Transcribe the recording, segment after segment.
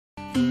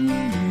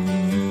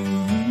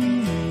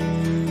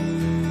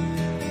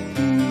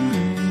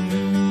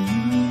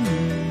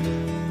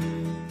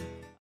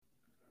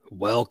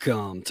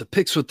Welcome to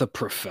Picks with the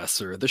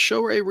Professor, the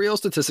show where a real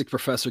statistics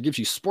professor gives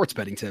you sports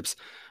betting tips.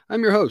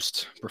 I'm your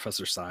host,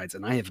 Professor Sides,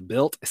 and I have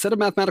built a set of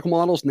mathematical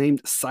models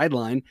named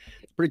Sideline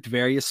to predict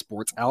various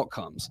sports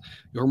outcomes.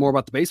 You'll hear more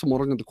about the baseball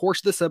model in the course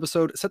of this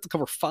episode, set to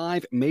cover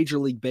 5 Major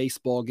League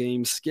Baseball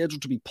games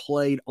scheduled to be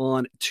played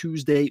on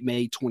Tuesday,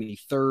 May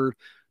 23rd,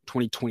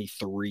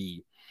 2023.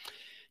 In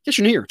case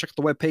you're new here, check out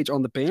the webpage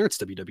on the banner. It's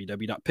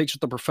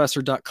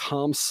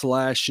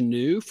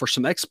www.pickswiththeprofessor.com/new for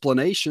some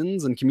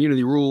explanations and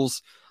community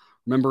rules.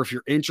 Remember, if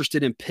you're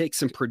interested in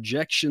picks and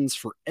projections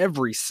for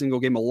every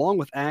single game, along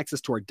with access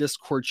to our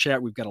Discord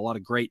chat, we've got a lot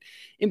of great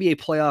NBA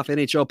playoff,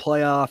 NHL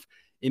playoff,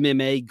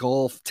 MMA,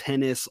 golf,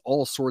 tennis,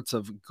 all sorts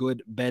of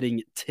good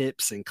betting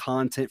tips and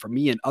content from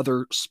me and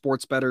other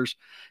sports bettors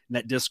in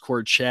that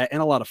Discord chat,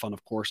 and a lot of fun,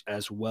 of course,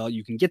 as well.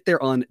 You can get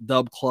there on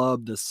Dub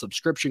Club. The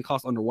subscription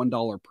costs under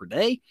 $1 per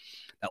day.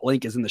 That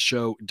link is in the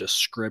show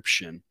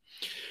description.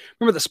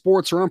 Remember that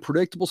sports are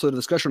unpredictable, so the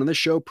discussion on this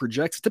show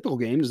projects a typical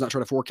game, does not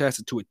try to forecast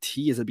it to a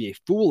T, as it'd be a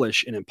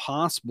foolish and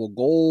impossible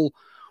goal.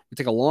 We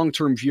take a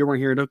long-term view around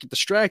here and don't get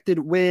distracted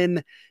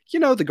when,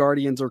 the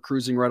Guardians are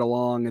cruising right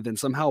along and then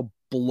somehow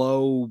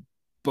blow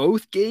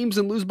both games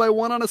and lose by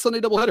 1 on a Sunday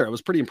doubleheader. It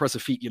was a pretty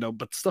impressive feat,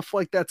 but stuff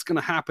like that's going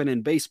to happen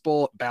in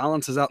baseball. It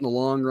balances out in the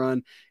long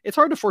run. It's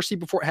hard to foresee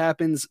before it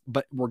happens,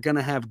 but we're going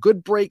to have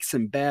good breaks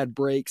and bad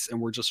breaks,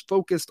 and we're just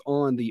focused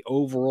on the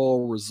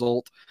overall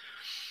result.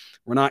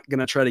 We're not going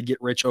to try to get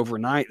rich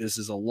overnight. This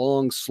is a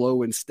long,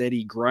 slow, and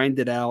steady,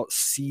 grinded out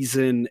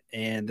season,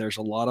 and there's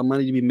a lot of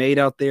money to be made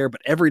out there,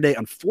 but every day,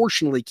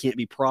 unfortunately, can't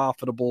be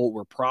profitable.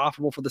 We're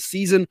profitable for the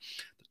season.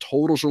 The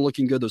totals are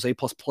looking good. Those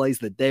A-plus plays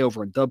of the day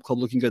over in Dub Club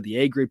looking good. The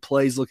A-grade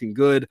plays looking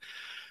good.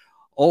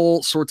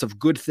 All sorts of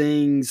good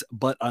things,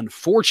 but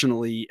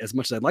unfortunately, as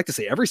much as I'd like to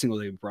say every single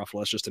day will be profitable,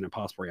 that's just an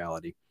impossible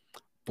reality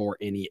for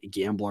any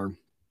gambler.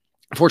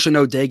 Unfortunately,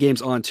 no day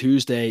games on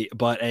Tuesday,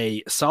 but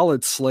a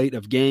solid slate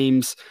of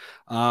games.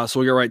 So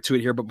we'll get right to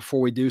it here. But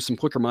before we do, some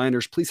quick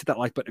reminders. Please hit that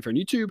like button if you're on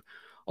YouTube.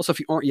 Also, if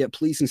you aren't yet,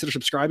 please consider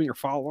subscribing or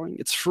following.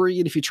 It's free.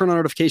 And if you turn on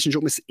notifications, you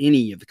won't miss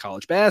any of the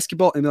college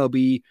basketball,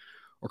 MLB,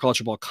 or college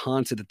football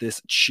content that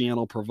this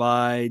channel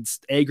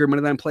provides. A-grade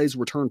Moneyline plays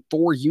return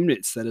 4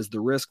 units. That is, the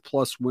risk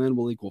plus win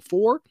will equal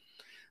 4.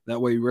 That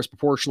way, we risk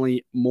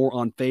proportionally more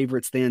on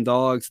favorites than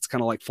dogs. It's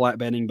kind of like flat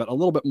betting, but a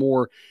little bit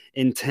more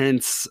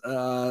intense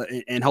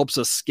and helps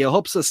us scale.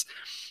 Helps us.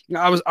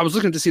 I was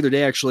looking at this the other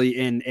day actually,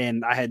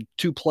 and I had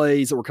 2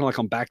 plays that were kind of like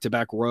on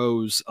back-to-back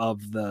rows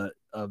of the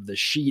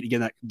sheet.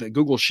 Again, the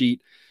Google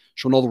sheet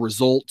showing all the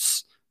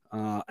results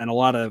and a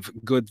lot of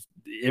good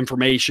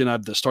information. I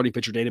have the starting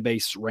pitcher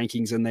database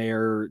rankings in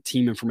there,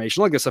 team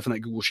information, all that stuff in that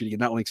Google sheet. Again,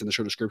 that link's in the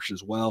show description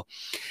as well.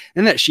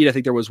 In that sheet, I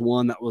think there was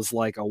one that was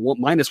like a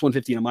minus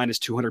 150 and a minus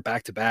 200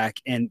 back to back.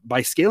 And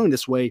by scaling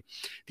this way,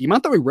 the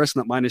amount that we risked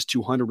in that minus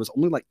 200 was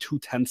only like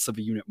 0.2 of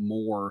a unit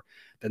more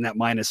than that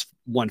minus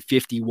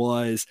 150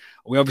 was.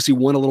 We obviously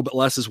won a little bit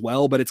less as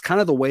well, but it's kind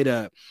of the way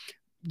to,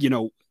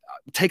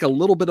 take a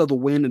little bit of the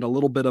win and a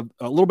little bit of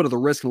the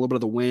risk and a little bit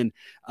of the win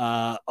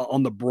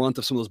on the brunt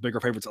of some of those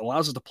bigger favorites. It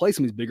allows us to play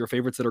some of these bigger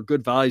favorites that are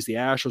good values. The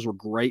Astros were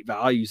great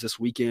values this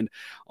weekend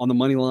on the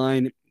money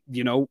line.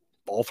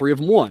 All 3 of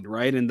them won,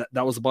 right? And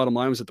that was the bottom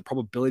line, was that the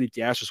probability that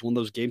the Astros won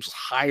those games was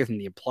higher than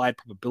the implied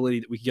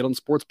probability that we could get on the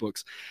sports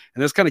books.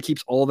 And this kind of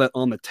keeps all that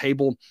on the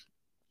table.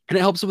 And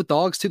it helps with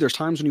dogs too. There's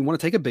times when you want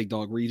to take a big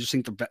dog where you just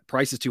think the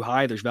price is too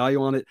high. There's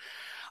value on it.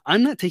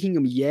 I'm not taking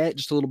them yet.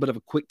 Just a little bit of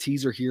a quick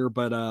teaser here,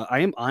 but I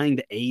am eyeing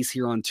the A's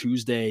here on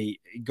Tuesday,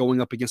 going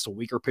up against a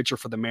weaker pitcher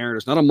for the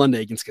Mariners. Not on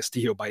Monday against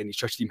Castillo by any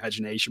stretch of the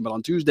imagination, but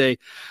on Tuesday.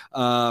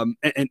 And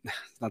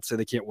not to say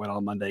they can't win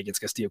on Monday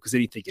against Castillo, because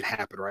anything can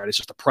happen, right? It's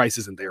just the price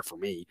isn't there for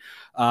me.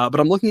 But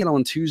I'm looking at it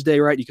on Tuesday,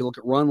 right? You can look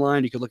at run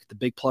line, you can look at the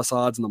big plus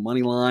odds and the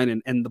money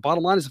line, and the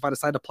bottom line is, if I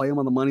decide to play them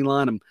on the money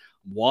line, I'm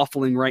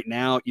waffling right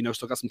now.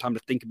 Still got some time to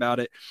think about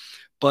it.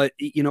 But,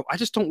 I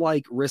just don't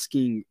like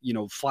risking,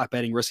 flat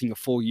betting, risking a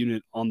full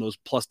unit on those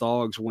plus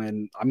dogs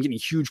when I'm getting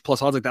huge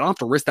plus odds like that. I don't have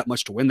to risk that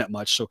much to win that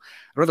much. So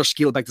I'd rather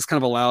scale it back. This kind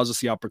of allows us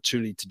the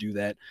opportunity to do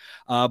that.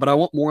 But I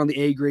want more on the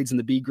A grades and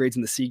the B grades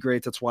and the C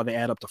grades. That's why they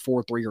add up to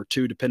 4, 3, or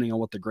 2, depending on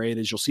what the grade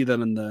is. You'll see that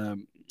in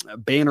the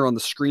banner on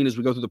the screen as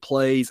we go through the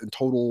plays, and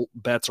total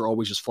bets are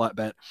always just flat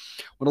bet.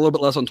 Went a little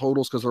bit less on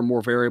totals because they're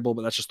more variable,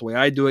 but that's just the way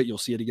I do it. You'll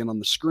see it again on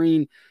the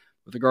screen.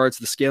 With regards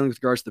to the scaling, with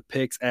regards to the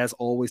picks, as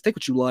always, take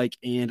what you like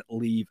and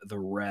leave the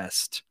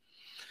rest.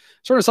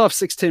 Starting us off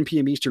 6:10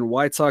 p.m. Eastern,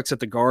 White Sox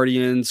at the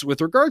Guardians. With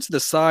regards to the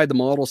side, the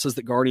model says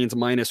that Guardians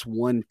minus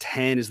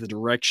 110 is the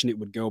direction it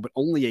would go, but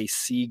only a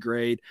C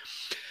grade.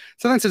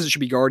 So that says it should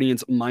be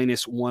Guardians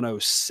minus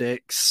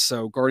 106.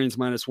 So Guardians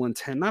minus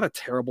 110, not a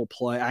terrible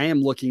play. I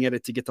am looking at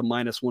it to get to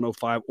minus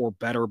 105 or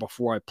better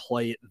before I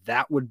play it.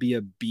 That would be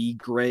a B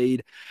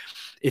grade.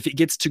 If it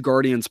gets to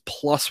Guardians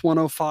plus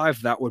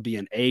 105, that would be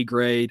an A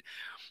grade.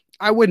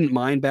 I wouldn't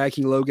mind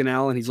backing Logan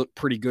Allen. He's looked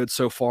pretty good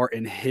so far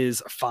in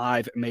his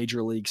 5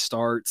 major league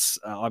starts.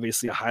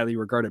 Obviously, a highly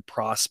regarded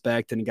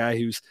prospect and a guy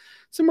who's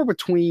somewhere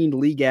between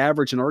league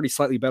average and already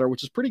slightly better,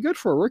 which is pretty good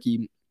for a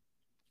rookie.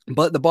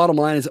 But the bottom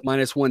line is at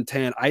minus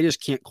 110. I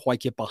just can't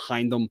quite get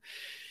behind them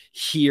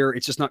here.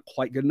 It's just not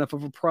quite good enough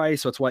of a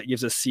price. So that's why it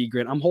gives us C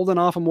grid. I'm holding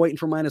off. I'm waiting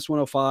for minus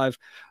 105.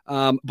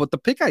 But the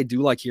pick I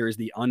do like here is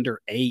the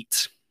under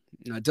 8.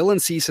 Dylan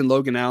Cease and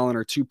Logan Allen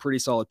are two pretty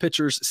solid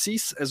pitchers.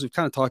 Cease, as we've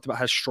kind of talked about,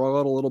 has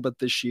struggled a little bit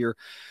this year.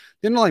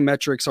 The underlying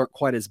metrics aren't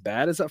quite as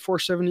bad as that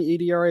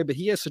 4.70 ERA, but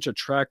he has such a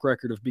track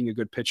record of being a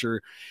good pitcher.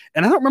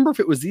 And I don't remember if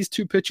it was these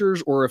two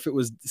pitchers or if it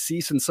was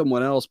Cease and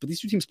someone else, but these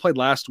two teams played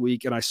last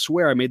week, and I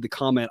swear I made the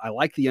comment, I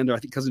like the under. I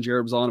think Cousin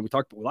Jared was on, and we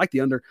talked about we like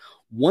the under.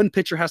 One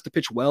pitcher has to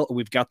pitch well, and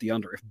we've got the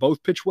under. If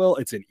both pitch well,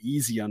 it's an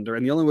easy under.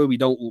 And the only way we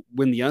don't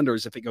win the under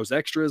is if it goes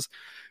extras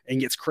and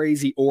gets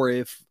crazy, or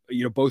if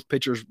both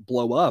pitchers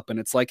blow up. And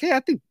it's like, hey, I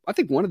think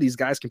one of these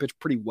guys can pitch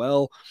pretty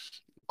well.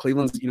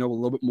 Cleveland's, a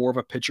little bit more of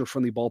a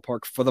pitcher-friendly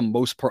ballpark for the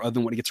most part, other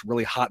than when it gets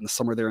really hot in the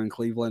summer there in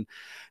Cleveland.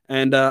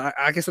 And like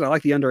I said, I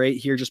like the under 8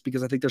 here just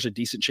because I think there's a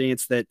decent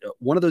chance that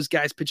one of those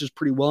guys pitches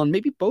pretty well, and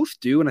maybe both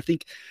do. And I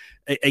think,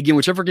 again,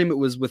 whichever game it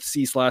was with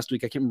Cease last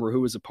week, I can't remember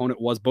who his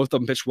opponent was. Both of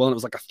them pitched well, and it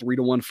was like a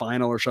 3-1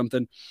 final or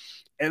something.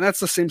 And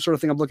that's the same sort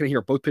of thing I'm looking at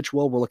here. Both pitch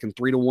well, we're looking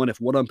 3-1.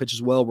 If one of them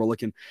pitches well, we're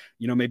looking,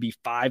 maybe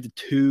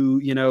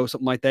 5-2,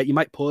 something like that. You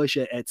might push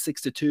at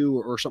 6-2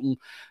 or something.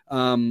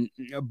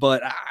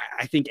 But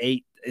I think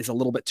 8 is a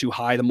little bit too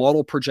high. The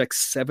model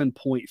projects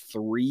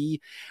 7.3.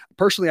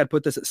 Personally, I'd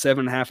put this at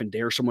 7.5 and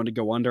dare someone to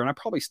go under. And I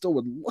probably still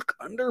would look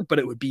under, but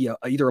it would be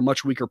either a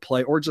much weaker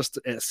play or just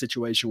a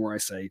situation where I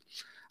say,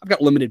 I've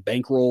got limited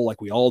bankroll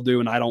like we all do,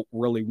 and I don't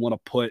really want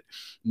to put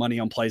money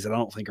on plays that I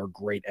don't think are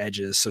great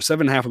edges. So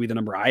 7.5 would be the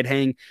number I'd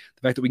hang.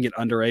 The fact that we can get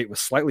under 8 was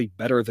slightly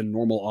better than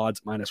normal odds.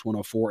 Minus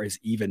 104 is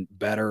even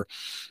better.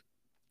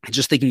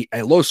 Just thinking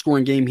a low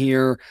scoring game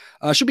here.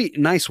 Should be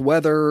nice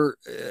weather,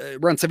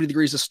 around 70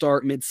 degrees to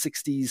start, mid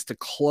 60s to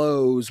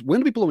close.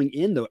 Wind will be blowing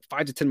in though at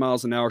 5 to 10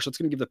 miles an hour. So it's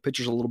going to give the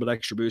pitchers a little bit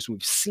extra boost. And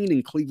we've seen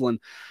in Cleveland,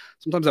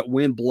 sometimes that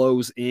wind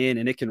blows in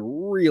and it can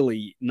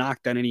really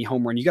knock down any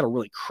home run. You got to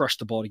really crush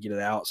the ball to get it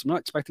out. So I'm not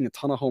expecting a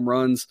ton of home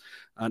runs.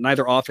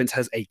 Neither offense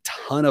has a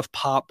ton of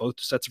pop. Both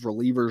sets of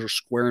relievers are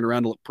squaring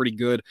around to look pretty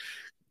good.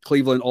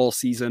 Cleveland all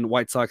season.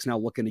 White Sox now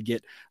looking to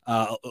get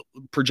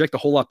project a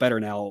whole lot better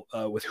now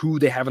with who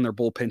they have in their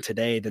bullpen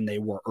today than they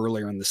were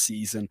earlier in the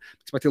season.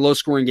 Expect a low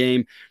scoring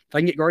game. If I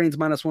can get Guardians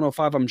minus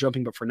 105, I'm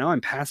jumping, but for now I'm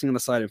passing on the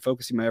side and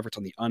focusing my efforts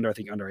on the under. I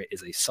think under 8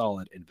 is a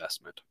solid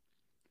investment.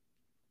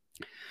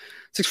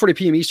 6:40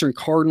 p.m. Eastern,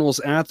 Cardinals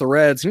at the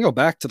Reds. I'm going to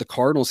go back to the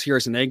Cardinals here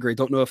as an A grade.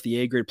 Don't know if the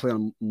A grade play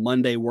on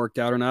Monday worked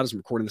out or not, as I'm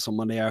recording this on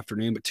Monday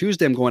afternoon. But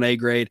Tuesday, I'm going A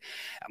grade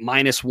at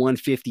minus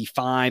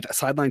 155.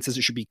 Sideline says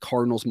it should be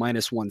Cardinals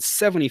minus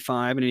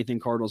 175, and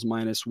anything Cardinals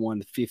minus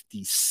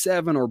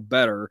 157 or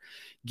better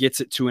gets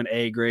it to an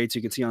A grade. So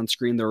you can see on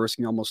screen they're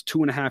risking almost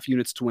 2.5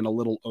 units to win a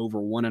little over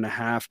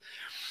 1.5.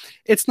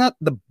 It's not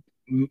the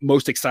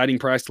most exciting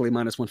price to lay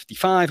minus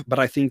 155, but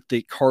I think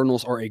the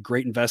Cardinals are a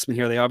great investment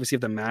here. They obviously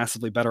have the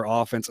massively better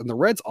offense, and the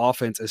Reds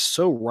offense is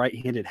so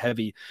right-handed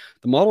heavy.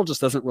 The model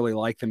just doesn't really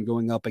like them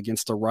going up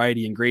against a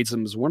righty and grades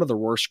them as one of the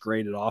worst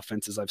graded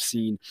offenses I've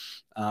seen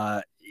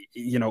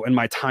in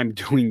my time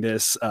doing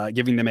this,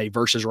 giving them a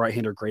versus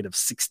right-hander grade of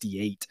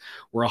 68,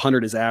 where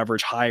 100 is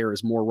average, higher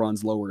is more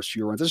runs, lower is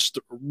fewer runs. It's just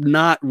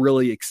not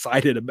really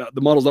excited about, the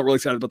model's not really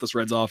excited about this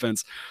Reds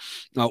offense.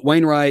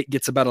 Wainwright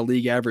gets about a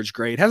league average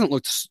grade. Hasn't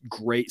looked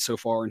great so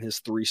far in his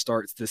 3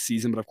 starts this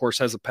season, but of course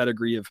has a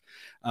pedigree of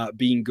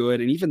being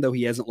good. And even though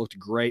he hasn't looked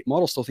great,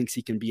 model still thinks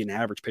he can be an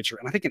average pitcher.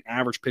 And I think an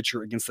average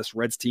pitcher against this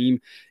Reds team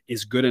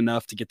is good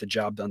enough to get the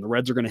job done. The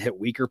Reds are going to hit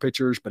weaker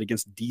pitchers, but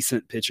against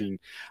decent pitching,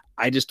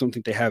 I just don't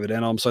think they have it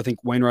in them. So I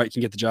think Wainwright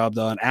can get the job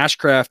done.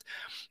 Ashcraft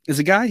is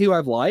a guy who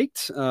I've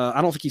liked.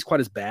 I don't think he's quite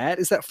as bad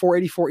as that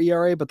 4.84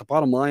 ERA, but the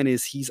bottom line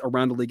is he's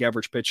around a league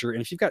average pitcher.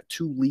 And if you've got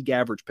 2 league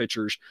average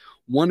pitchers,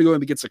 one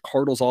going against the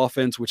Cardinals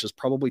offense, which is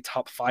probably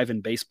top 5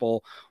 in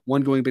baseball,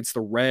 one going against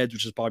the Reds,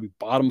 which is probably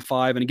bottom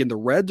 5. And again, the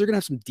Reds are going to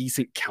have some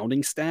decent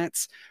counting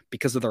stats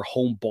because of their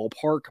home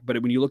ballpark.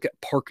 But when you look at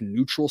park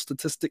neutral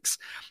statistics,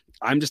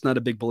 I'm just not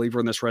a big believer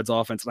in this Reds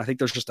offense. And I think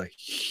there's just a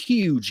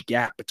huge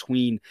gap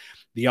between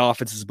the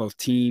offenses of both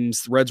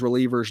teams. The Reds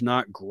relievers,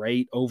 not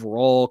great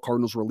overall.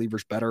 Cardinals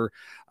relievers better.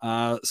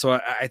 So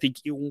I think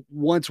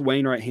once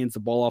Wainwright hands the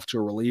ball off to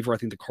a reliever, I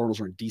think the Cardinals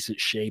are in decent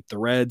shape. The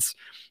Reds,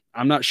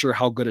 I'm not sure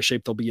how good a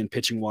shape they'll be in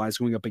pitching wise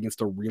going up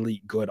against a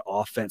really good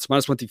offense.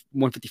 Minus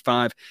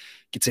 155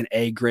 gets an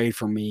A grade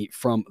for me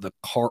for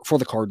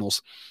the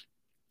Cardinals.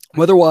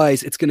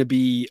 Weather-wise, it's going to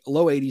be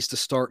low 80s to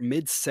start,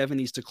 mid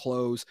 70s to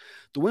close.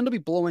 The wind will be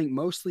blowing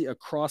mostly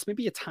across,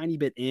 maybe a tiny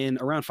bit in,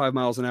 around 5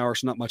 miles an hour,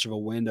 so not much of a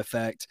wind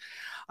effect.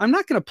 I'm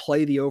not going to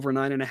play the over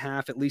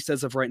 9.5, at least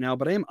as of right now,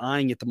 but I am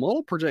eyeing it. The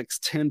model projects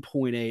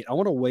 10.8. I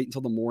want to wait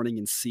until the morning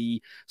and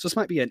see. So this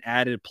might be an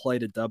added play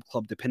to Dub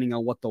Club, depending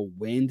on what the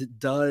wind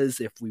does.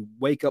 If we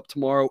wake up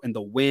tomorrow and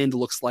the wind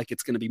looks like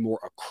it's going to be more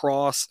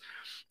across,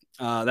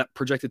 That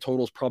projected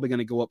total is probably going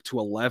to go up to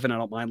 11. I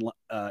don't mind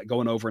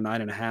going over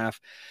 9.5.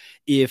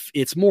 If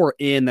it's more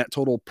in, that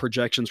total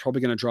projection is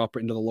probably going to drop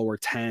into the lower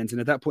tens.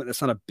 And at that point,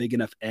 that's not a big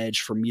enough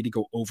edge for me to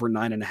go over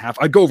 9.5.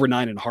 I'd go over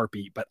 9 in a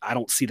heartbeat, but I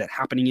don't see that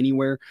happening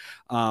anywhere.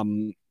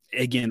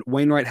 Again,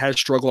 Wainwright has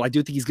struggled. I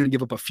do think he's going to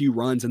give up a few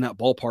runs in that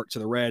ballpark to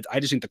the Reds. I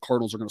just think the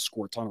Cardinals are going to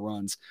score a ton of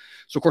runs.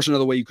 So, of course,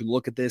 another way you can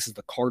look at this is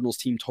the Cardinals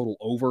team total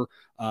over.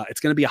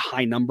 It's going to be a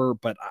high number,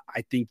 but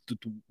I think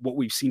what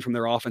we've seen from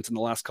their offense in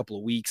the last couple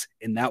of weeks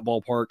in that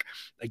ballpark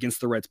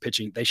against the Reds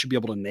pitching, they should be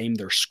able to name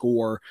their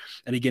score.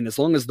 And again, as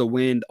long as the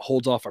wind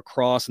holds off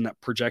across and that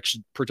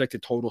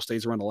projected total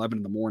stays around 11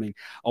 in the morning,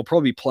 I'll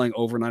probably be playing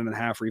over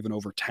 9.5 or even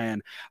over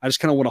 10. I just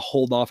kind of want to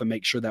hold off and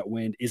make sure that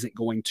wind isn't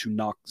going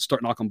to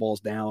start knocking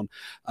balls down.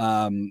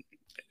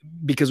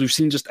 Because we've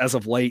seen just as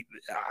of late,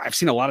 I've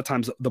seen a lot of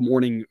times the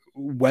morning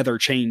weather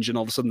change and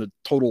all of a sudden the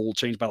total will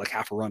change by like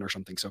half a run or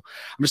something. So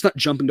I'm just not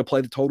jumping to play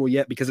the total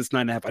yet because it's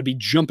 9.5. I'd be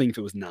jumping if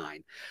it was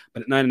 9,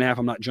 but at 9.5,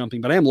 I'm not jumping,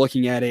 but I am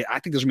looking at it. I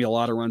think there's gonna be a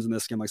lot of runs in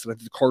this game. Like I said, I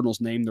think the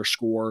Cardinals name their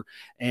score,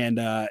 and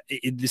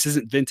this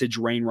isn't vintage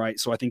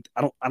Wainwright. So I don't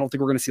think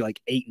we're going to see like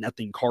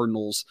 8-0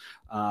 Cardinals.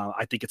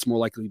 I think it's more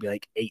likely to be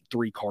like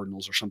 8-3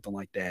 Cardinals or something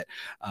like that.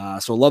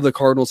 So I love the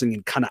Cardinals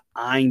and kind of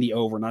eyeing the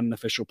over, not an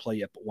official play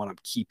yet, but one I'm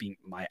keeping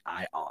my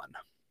eye on.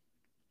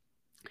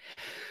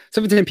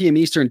 7:10 p.m.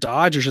 Eastern,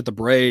 Dodgers at the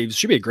Braves.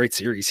 Should be a great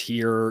series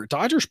here.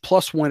 Dodgers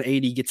plus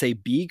 180 gets a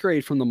B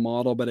grade from the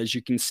model, but as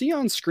you can see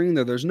on screen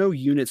there's no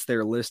units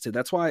there listed.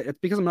 That's why, it's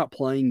because I'm not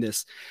playing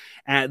this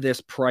at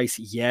this price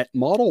yet.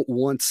 Model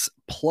wants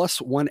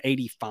plus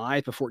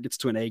 185 before it gets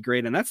to an A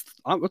grade, and that's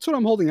what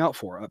I'm holding out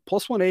for.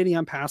 Plus 180,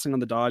 I'm passing on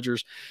the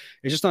Dodgers.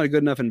 It's just not a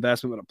good enough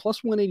investment, but at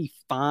plus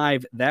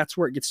 185, that's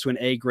where it gets to an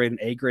A grade, and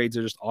A grades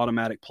are just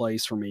automatic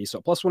plays for me. So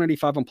at plus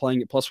 185, I'm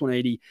playing it. Plus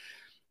 180,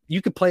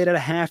 you could play it at a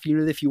half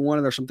unit if you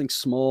wanted or something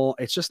small.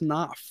 It's just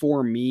not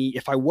for me.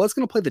 If I was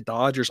going to play the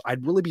Dodgers,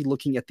 I'd really be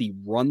looking at the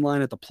run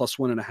line at the plus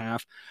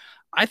 1.5.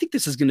 I think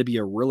this is going to be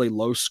a really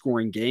low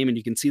scoring game. And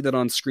you can see that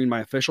on screen. My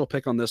official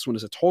pick on this one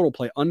is a total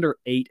play under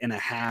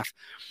 8.5.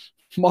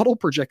 Model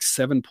projects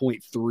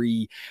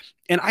 7.3.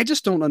 And I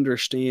just don't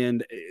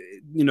understand,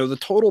 the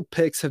total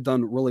picks have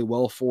done really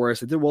well for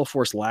us. It did well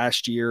for us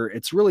last year.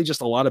 It's really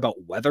just a lot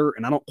about weather.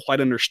 And I don't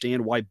quite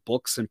understand why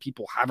books and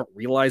people haven't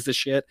realized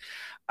this yet.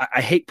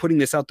 I hate putting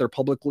this out there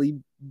publicly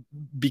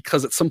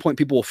because at some point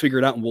people will figure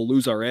it out and we'll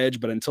lose our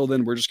edge. But until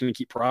then, we're just going to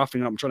keep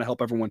profiting. I'm trying to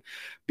help everyone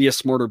be a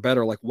smarter,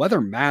 better. Like,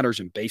 weather matters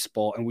in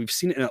baseball. And we've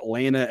seen it in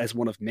Atlanta as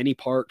one of many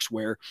parks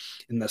where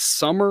in the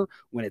summer,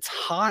 when it's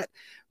hot,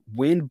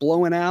 wind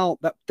blowing out,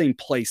 that thing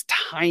plays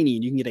tiny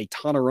and you can get a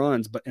ton of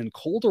runs. But in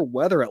colder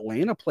weather,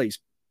 Atlanta plays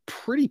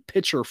pretty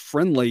pitcher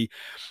friendly.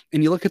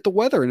 And you look at the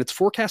weather and it's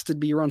forecasted to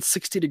be around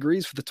 60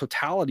 degrees for the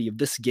totality of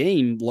this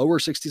game. Lower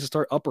 60s to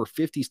start, upper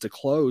 50s to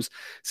close.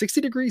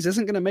 60 degrees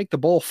isn't going to make the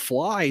ball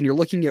fly, and you're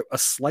looking at a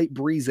slight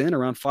breeze in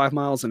around 5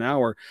 miles an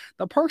hour.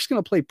 The park's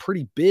going to play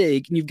pretty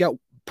big, and you've got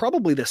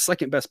probably the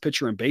second best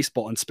pitcher in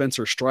baseball in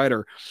Spencer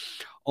Strider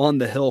on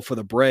the hill for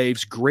the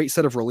Braves. Great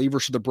set of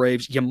relievers for the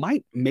Braves. You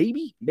might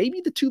maybe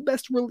the two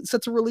best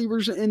sets of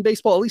relievers in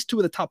baseball, at least two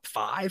of the top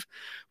 5,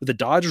 with the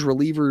Dodgers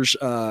relievers,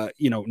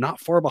 not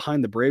far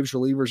behind the Braves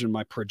relievers in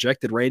my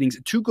projected ratings.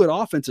 Two good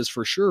offenses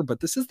for sure,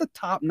 but this is the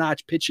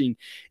top-notch pitching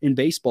in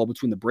baseball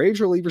between the Braves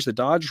relievers, the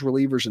Dodgers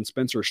relievers, and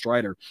Spencer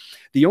Strider.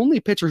 The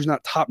only pitcher who's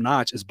not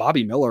top-notch is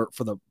Bobby Miller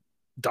for the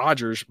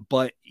Dodgers,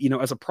 but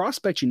as a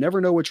prospect, you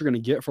never know what you're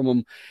going to get from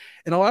them.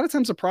 And a lot of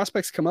times the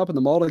prospects come up and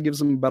the model gives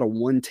them about a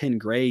 110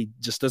 grade,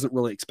 just doesn't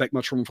really expect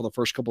much from them for the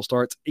first couple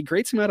starts. It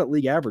grades him out at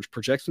league average,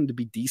 projects him to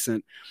be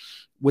decent.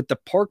 With the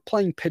park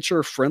playing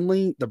pitcher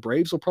friendly, the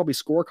Braves will probably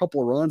score a couple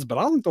of runs, but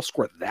I don't think they'll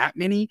score that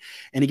many.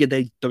 And again,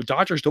 the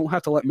Dodgers don't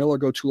have to let Miller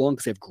go too long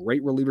because they have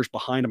great relievers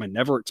behind him. I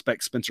never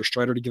expect Spencer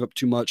Strider to give up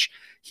too much.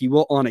 He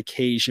will on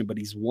occasion, but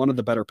he's one of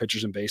the better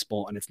pitchers in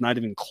baseball, and it's not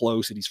even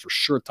close. And he's for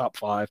sure top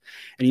 5,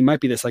 and he might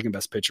be the second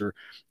best pitcher,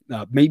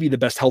 maybe the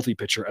best healthy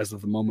pitcher as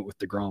of the moment with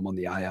DeGrom on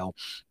the IL.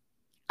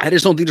 I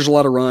just don't think there's a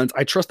lot of runs.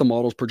 I trust the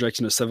model's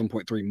projection of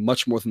 7.3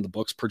 much more than the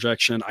book's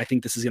projection. I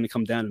think this is going to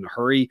come down in a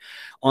hurry.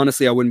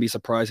 Honestly, I wouldn't be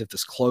surprised if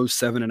this closed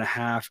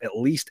 7.5, at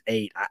least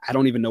 8. I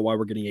don't even know why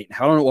we're getting 8.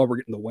 I don't know why we're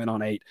getting the win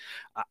on 8.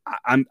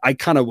 I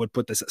kind of would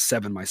put this at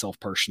 7 myself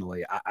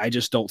personally. I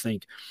just don't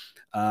think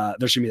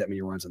there should be that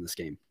many runs in this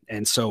game.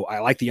 And so I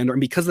like the under.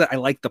 And because of that, I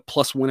like the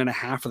plus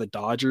 1.5 for the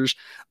Dodgers,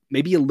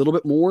 maybe a little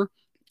bit more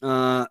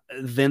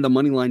than the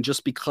money line,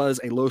 just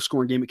because a low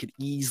scoring game, it could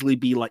easily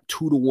be like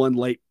 2-1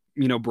 late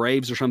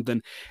Braves or something.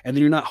 And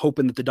then you're not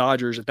hoping that the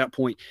Dodgers at that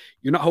point,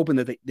 you're not hoping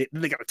that they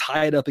got to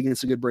tie it up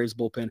against a good Braves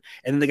bullpen. And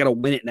then they got to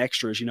win it in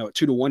extras, at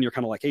 2-1, you're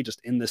kind of like, hey,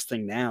 just end this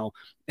thing now.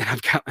 And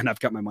I've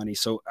got my money.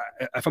 So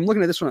if I'm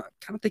looking at this one, I'm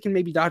kind of thinking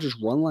maybe Dodgers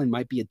run line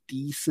might be a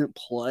decent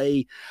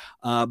play.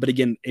 But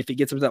again, if it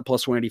gets up to that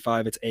plus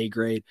 185, it's A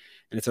grade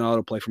and it's an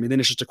auto play for me. Then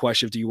it's just a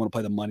question of, do you want to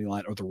play the money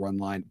line or the run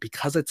line?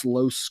 Because it's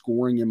low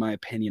scoring, in my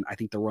opinion, I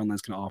think the run line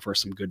is going to offer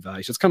some good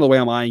value. So it's kind of the way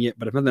I'm eyeing it.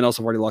 But if nothing else,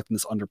 I've already locked in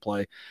this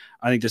underplay.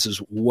 I think this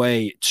is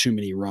way too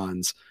many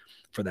runs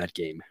for that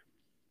game.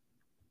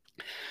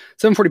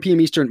 7:40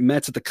 p.m. Eastern,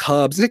 Mets at the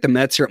Cubs. I think the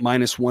Mets here at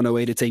minus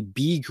 108. It's a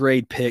B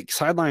grade pick.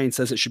 Sideline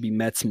says it should be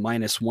Mets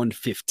minus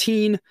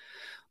 115.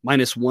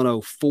 Minus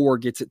 104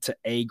 gets it to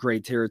A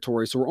grade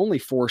territory. So we're only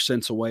 4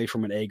 cents away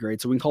from an A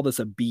grade. So we can call this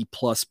a B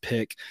plus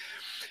pick.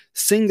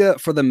 Senga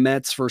for the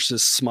Mets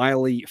versus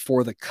Smiley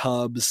for the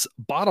Cubs.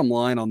 Bottom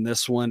line on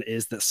this one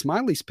is that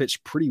Smiley's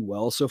pitched pretty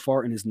well so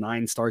far in his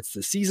 9 starts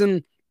this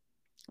season,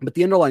 but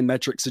the underlying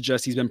metrics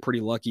suggest he's been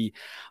pretty lucky.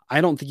 I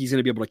don't think he's going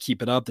to be able to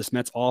keep it up. This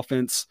Mets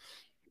offense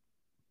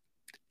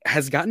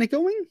has gotten it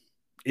going,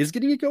 is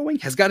getting it going,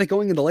 has gotten it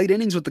going in the late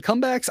innings with the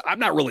comebacks. I'm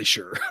not really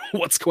sure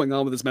what's going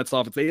on with this Mets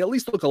offense. They at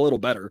least look a little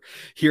better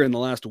here in the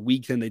last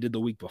week than they did the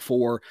week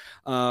before,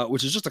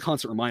 which is just a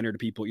constant reminder to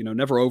people,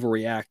 never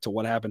overreact to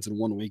what happens in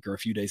 1 week or a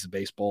few days of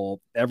baseball.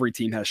 Every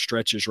team has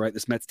stretches, right?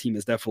 This Mets team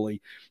is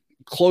definitely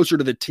closer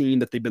to the team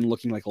that they've been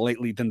looking like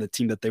lately than the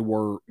team that they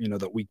were,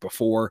 the week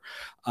before.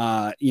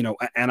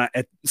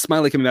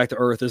 Smiley coming back to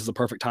earth, this is the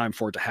perfect time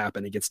for it to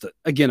happen against,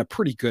 again, a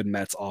pretty good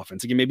Mets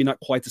offense. Again, maybe not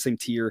quite the same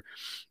tier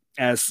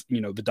as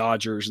the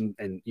Dodgers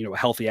and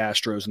healthy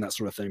Astros and that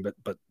sort of thing,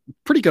 but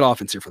pretty good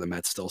offense here for the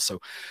Mets still.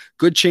 So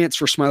good chance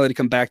for Smiley to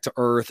come back to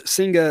earth.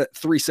 Senga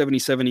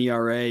 3.77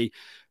 ERA,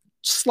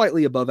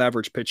 slightly above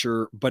average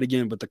pitcher, but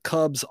again, with the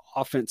Cubs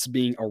offense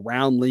being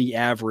around league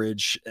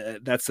average,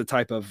 that's the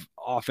type of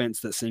offense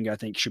that Senga I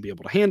think should be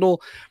able to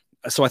handle.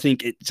 So I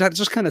think it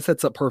just kind of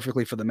sets up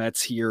perfectly for the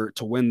Mets here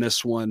to win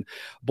this one.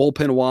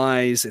 Bullpen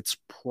wise, it's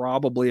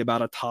probably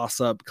about a toss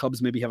up.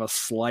 Cubs maybe have a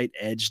slight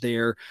edge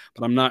there,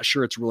 but I'm not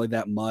sure it's really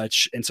that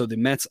much. And so the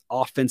Mets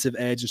offensive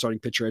edge and starting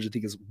pitcher edge, I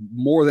think, is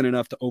more than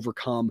enough to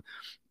overcome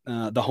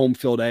the home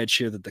field edge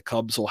here that the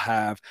Cubs will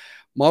have.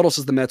 Model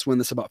says the Mets win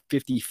this about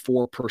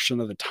 54%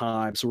 of the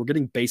time. So we're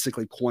getting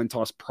basically coin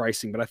toss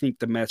pricing, but I think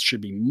the Mets should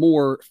be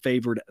more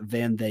favored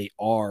than they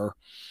are.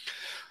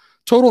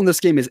 Total in this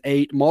game is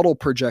 8. Model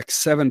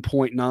projects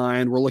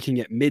 7.9. We're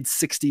looking at mid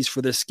 60s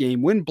for this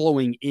game. Wind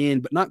blowing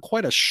in, but not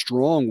quite a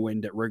strong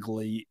wind at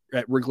Wrigley.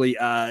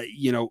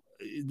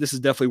 This is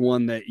definitely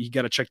one that you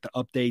got to check the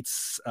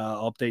updates.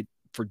 Update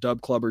for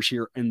Dub Clubbers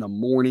here in the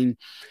morning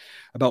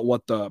about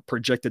what the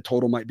projected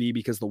total might be,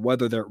 because the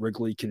weather there at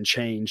Wrigley can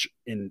change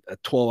in a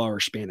 12-hour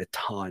span a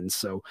ton.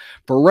 So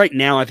for right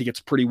now, I think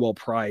it's pretty well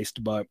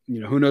priced, but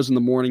who knows in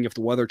the morning if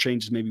the weather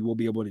changes, maybe we'll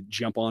be able to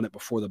jump on it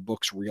before the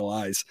books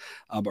realize.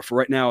 But for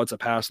right now, it's a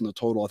pass on the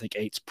total. I think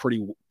 8's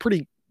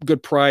pretty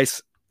good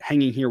price,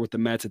 hanging here with the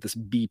Mets at this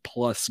B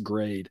plus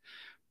grade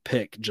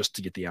pick just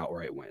to get the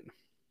outright win.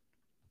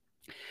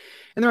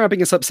 And they're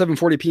wrapping us up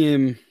 7:40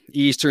 p.m.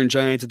 Eastern,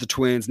 Giants at the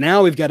Twins.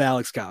 Now we've got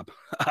Alex Cobb.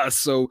 I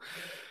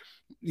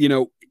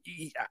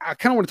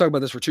kind of want to talk about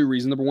this for 2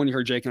 reasons. Number one, you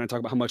heard Jake and I talk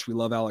about how much we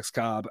love Alex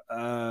Cobb.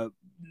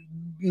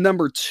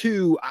 Number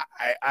 2,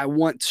 I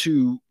want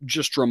to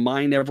just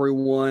remind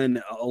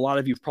everyone, a lot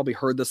of you have probably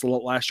heard this a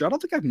lot last year. I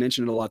don't think I've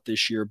mentioned it a lot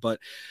this year, but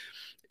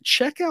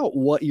check out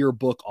what your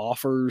book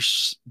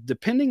offers,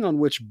 depending on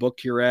which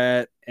book you're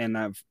at. And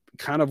I've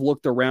kind of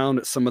looked around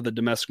at some of the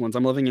domestic ones.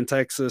 I'm living in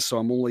Texas, so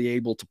I'm only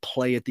able to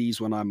play at these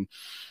when I'm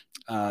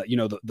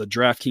the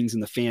DraftKings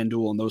and the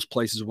FanDuel and those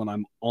places when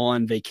I'm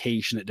on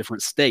vacation at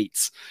different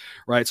states,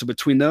 right? So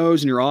between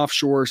those and your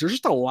offshores, there's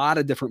just a lot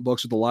of different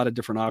books with a lot of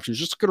different options.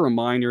 Just a good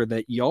reminder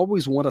that you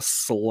always want to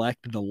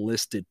select the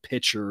listed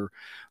pitcher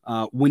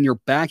when you're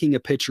backing a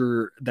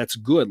pitcher that's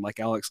good, like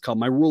Alex Cobb.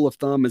 My rule of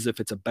thumb is if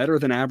it's a better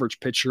than average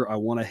pitcher, I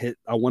want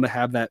to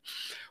have that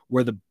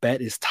where the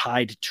bet is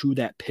tied to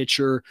that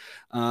pitcher.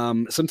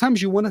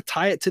 Sometimes you want to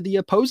tie it to the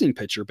opposing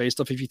pitcher based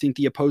off if you think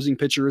the opposing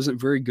pitcher isn't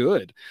very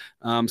good.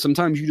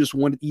 Sometimes you just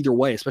want it either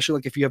way, especially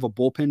like if you have a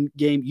bullpen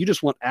game, you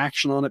just want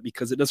action on it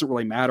because it doesn't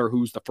really matter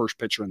who's the first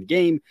pitcher in the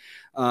game.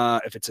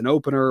 If it's an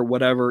opener,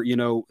 whatever,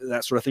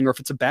 that sort of thing. Or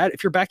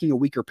if you're backing a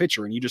weaker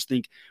pitcher and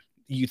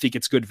you think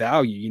it's good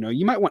value,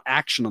 you might want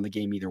action on the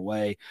game either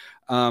way.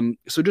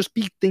 So just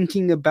be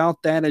thinking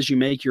about that as you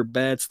make your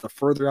bets. The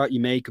further out you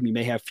make them, you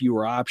may have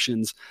fewer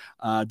options.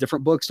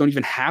 Different books don't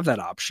even have that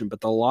option,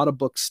 but a lot of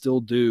books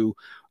still do.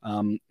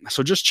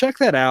 So just check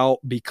that out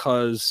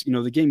because,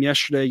 the game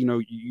yesterday,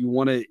 you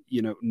want to,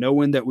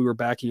 knowing that we were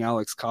backing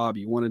Alex Cobb,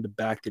 you wanted to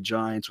back the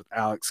Giants with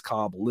Alex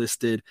Cobb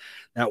listed.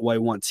 That way,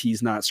 once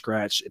he's not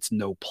scratched, it's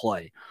no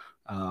play.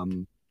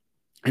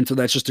 And so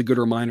that's just a good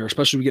reminder,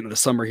 especially when we get into the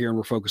summer here and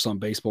we're focused on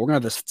baseball. We're going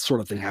to have this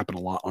sort of thing happen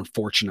a lot,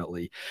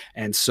 unfortunately.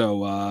 And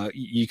so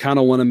you kind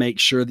of want to make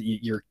sure that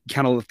you're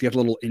kind of get a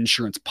little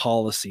insurance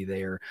policy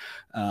there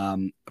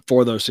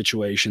for those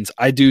situations.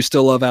 I do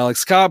still love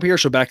Alex Cobb here.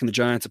 So back in the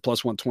Giants at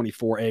plus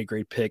 124, A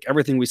grade pick.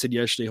 Everything we said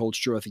yesterday holds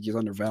true. I think he's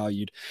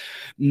undervalued.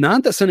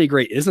 Not that Sonny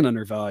Gray isn't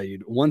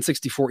undervalued.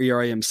 1.64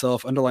 ERA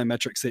himself. Underlying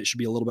metrics say it should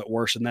be a little bit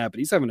worse than that, but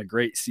he's having a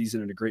great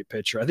season and a great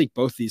pitcher. I think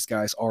both these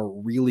guys are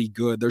really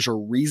good. There's a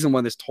reason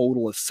why this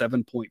total is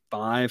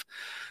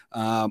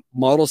 7.5.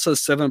 Model says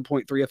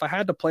 7.3. If I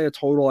had to play a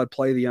total, I'd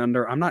play the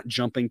under. I'm not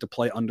jumping to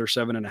play under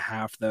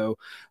 7.5 though.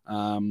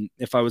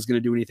 If I was going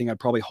to do anything, I'd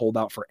probably hold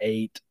out for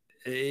 8.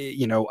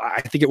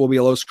 I think it will be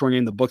a low scoring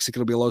game. The books, it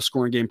could be a low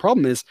scoring game.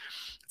 Problem is,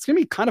 it's going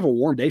to be kind of a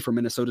warm day for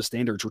Minnesota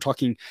standards. We're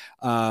talking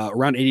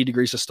around 80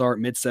 degrees to start,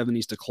 mid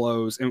 70s to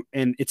close.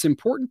 And it's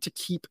important to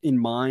keep in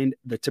mind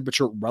the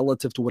temperature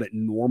relative to what it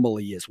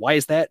normally is. Why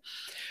is that?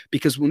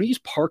 Because when we use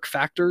park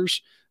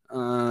factors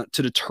to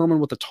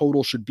determine what the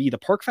total should be, the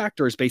park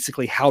factor is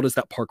basically how does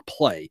that park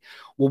play?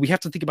 Well, we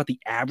have to think about the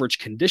average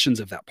conditions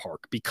of that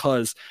park,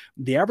 because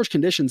the average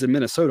conditions in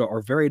Minnesota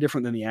are very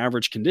different than the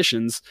average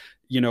conditions,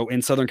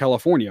 in Southern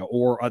California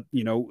or,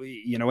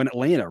 in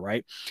Atlanta,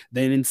 right?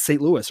 Than in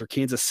St. Louis or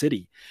Kansas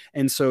City.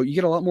 And so you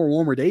get a lot more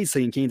warmer days,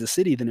 say, in Kansas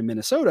City than in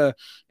Minnesota.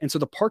 And so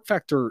the park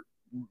factor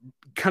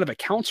kind of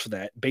accounts for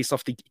that based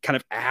off the kind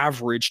of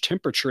average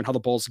temperature and how the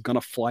ball's going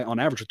to fly on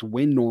average, what the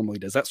wind normally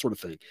does, that sort of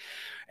thing.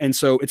 And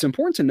so it's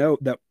important to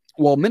note that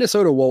while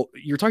Minnesota,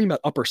 you're talking about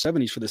upper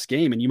 70s for this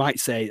game, and you might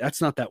say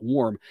that's not that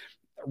warm.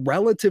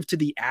 Relative to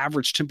the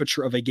average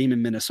temperature of a game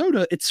in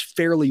Minnesota, it's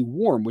fairly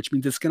warm, which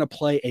means it's going to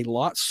play a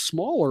lot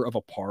smaller of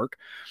a park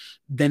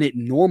than it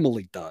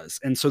normally does.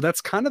 And so that's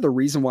kind of the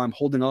reason why I'm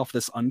holding off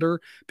this under,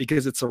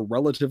 because it's a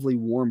relatively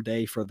warm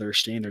day for their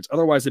standards.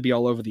 Otherwise, it'd be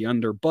all over the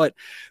under. But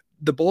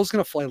the ball's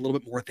going to fly a little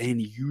bit more than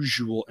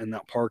usual in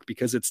that park,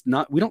 because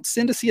we don't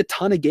tend to see a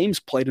ton of games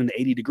played in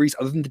 80 degrees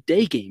other than the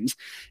day games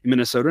in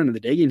Minnesota. And in the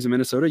day games in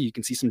Minnesota, you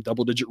can see some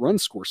double-digit run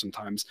score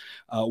sometimes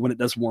when it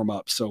does warm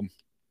up. So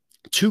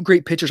two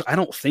great pitchers. I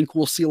don't think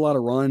we'll see a lot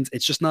of runs.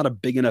 It's just not a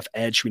big enough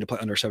edge for me to play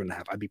under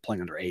 7.5. I'd be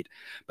playing under 8,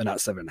 but not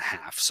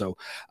 7.5. So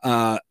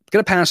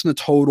gonna pass on the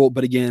total.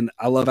 But again,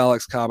 I love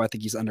Alex Cobb. I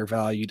think he's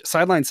undervalued.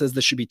 Sideline says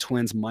this should be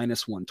Twins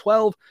minus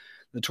 112.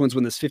 The Twins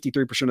win this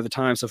 53% of the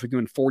time. So if we go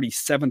in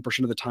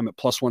 47% of the time at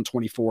plus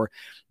 124,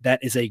 that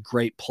is a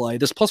great play.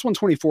 This plus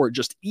 124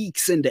 just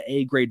ekes into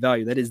A grade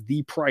value. That is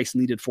the price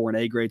needed for an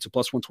A grade. So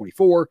plus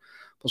 124,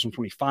 plus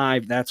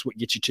 125, that's what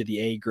gets you to the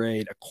A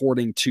grade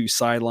according to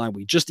Sideline.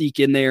 We just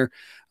eke in there.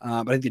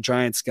 But I think the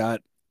Giants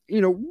got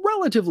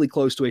relatively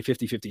close to a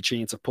 50-50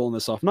 chance of pulling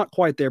this off. Not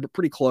quite there, but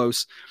pretty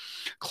close.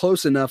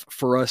 Close enough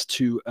for us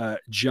to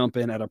jump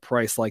in at a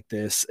price like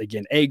this.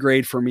 Again, A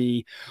grade for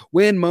me.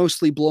 Wind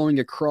mostly blowing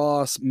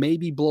across,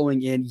 maybe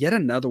blowing in. Yet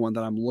another one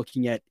that I'm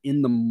looking at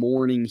in the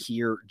morning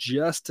here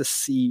just to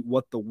see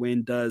what the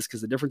wind does, because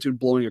the difference between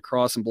blowing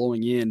across and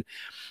blowing in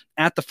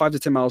at the 5 to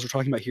 10 miles we're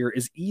talking about here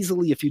is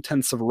easily a few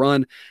tenths of a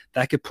run.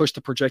 That could push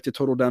the projected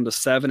total down to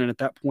 7. And at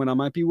that point, I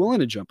might be willing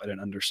to jump at an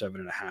under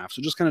 7.5. So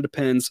it just kind of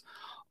depends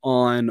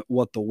on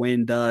what the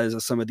wind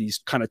does. Some of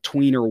these kind of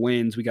tweener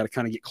winds, we got to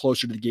kind of get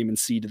closer to the game and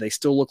see, do they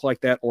still look like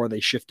that, or are they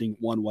shifting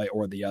one way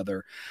or the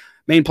other?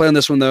 Main play on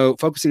this one, though,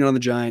 focusing on the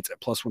Giants at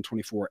plus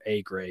 124,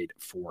 A grade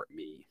for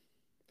me.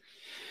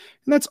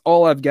 And that's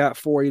all I've got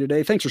for you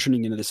today. Thanks for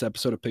tuning into this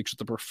episode of Picks with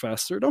the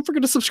Professor. Don't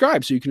forget to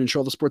subscribe so you can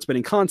ensure the sports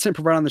betting content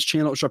provided on this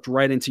channel is dropped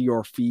right into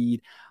your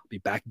feed. I'll be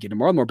back again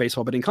tomorrow with more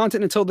baseball betting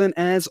content. Until then,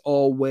 as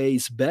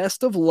always,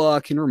 best of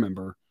luck. And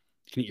remember,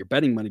 you can eat your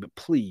betting money, but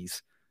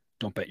please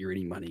don't bet your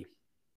eating money.